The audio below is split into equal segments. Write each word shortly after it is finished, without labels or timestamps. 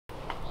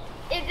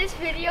this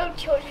video,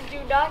 children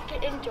do not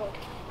get injured.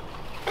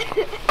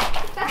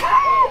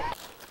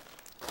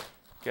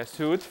 Guess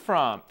who it's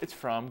from? It's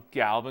from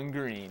Galvin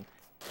Green.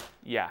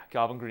 Yeah,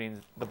 Galvin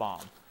Green's the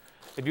bomb.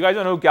 If you guys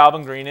don't know who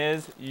Galvin Green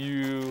is,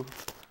 you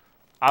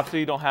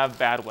absolutely don't have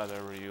bad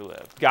weather where you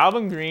live.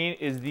 Galvin Green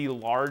is the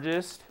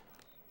largest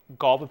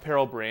golf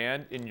apparel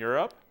brand in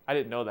Europe. I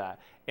didn't know that.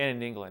 And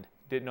in England.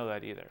 Didn't know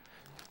that either.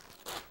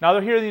 Now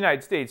they're here in the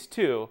United States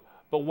too,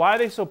 but why are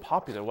they so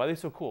popular? Why are they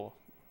so cool?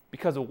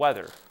 Because of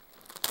weather.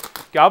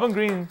 Galvin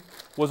Green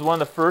was one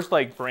of the first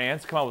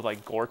brands to come out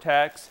with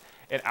Gore-Tex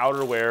and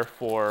outerwear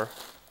for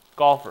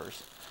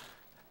golfers.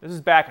 This is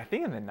back, I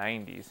think, in the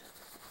 90s.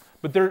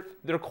 But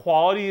their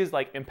quality is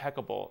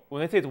impeccable.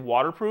 When they say it's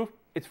waterproof,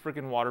 it's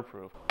freaking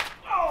waterproof.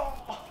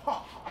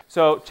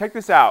 So check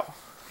this out.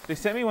 They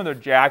sent me one of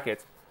their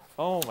jackets.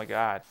 Oh my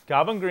God.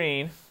 Galvin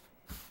Green,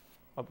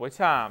 my boy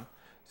Tom,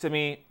 sent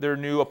me their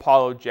new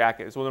Apollo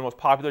jacket. It's one of the most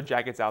popular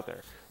jackets out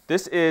there.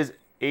 This is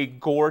a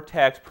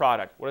Gore-Tex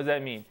product. What does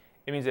that mean?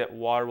 It means that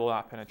water will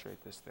not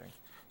penetrate this thing.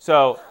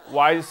 So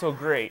why is it so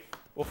great?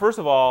 Well, first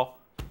of all,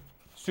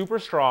 super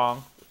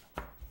strong.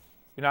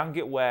 You're not gonna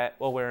get wet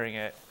while wearing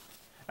it.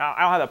 Now,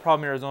 I don't have that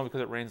problem in Arizona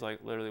because it rains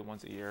literally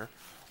once a year.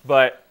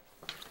 But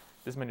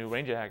this is my new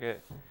rain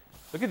jacket.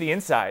 Look at the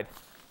inside.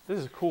 This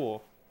is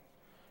cool.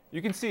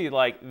 You can see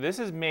this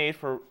is made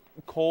for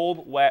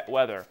cold, wet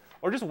weather,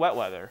 or just wet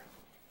weather.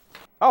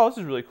 Oh, this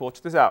is really cool.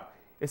 Check this out.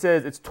 It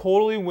says it's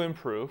totally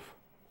windproof,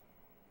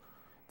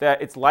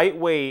 that it's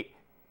lightweight,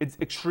 it's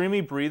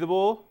extremely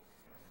breathable,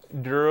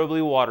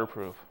 durably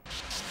waterproof.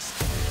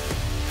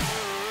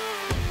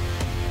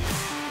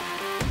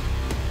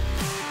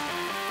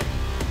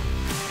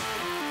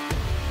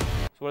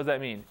 So what does that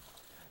mean?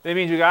 That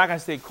means you're not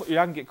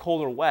gonna get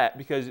cold or wet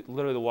because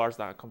literally the water's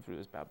not gonna come through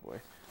this bad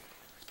boy.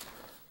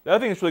 The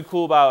other thing that's really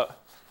cool about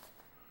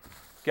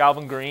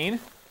Galvin Green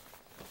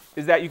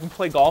is that you can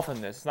play golf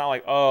in this. It's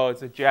not oh,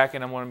 it's a jacket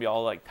and I'm gonna be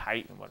all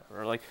tight and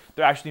whatever.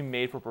 They're actually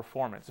made for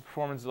performance. The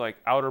performance is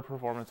outer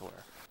performance wear.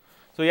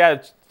 So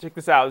yeah, check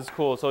this out. This is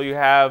cool. So you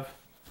have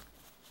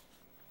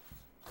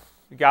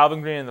the Galvin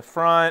Green in the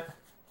front,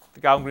 the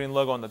Galvin Green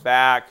logo on the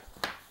back.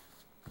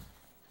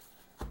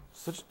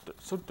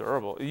 So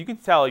durable. You can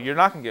tell you're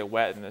not gonna get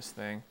wet in this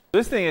thing.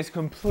 This thing is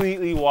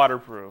completely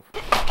waterproof.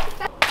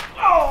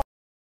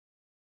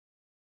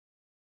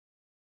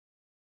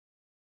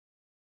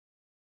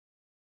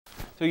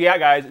 So yeah,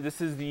 guys, this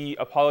is the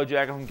Apollo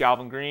jacket from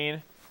Galvin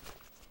Green,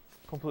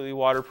 completely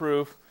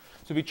waterproof.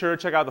 So be sure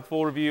to check out the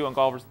full review on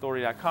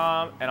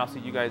golfersauthority.com, and I'll see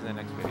you guys in the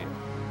next video.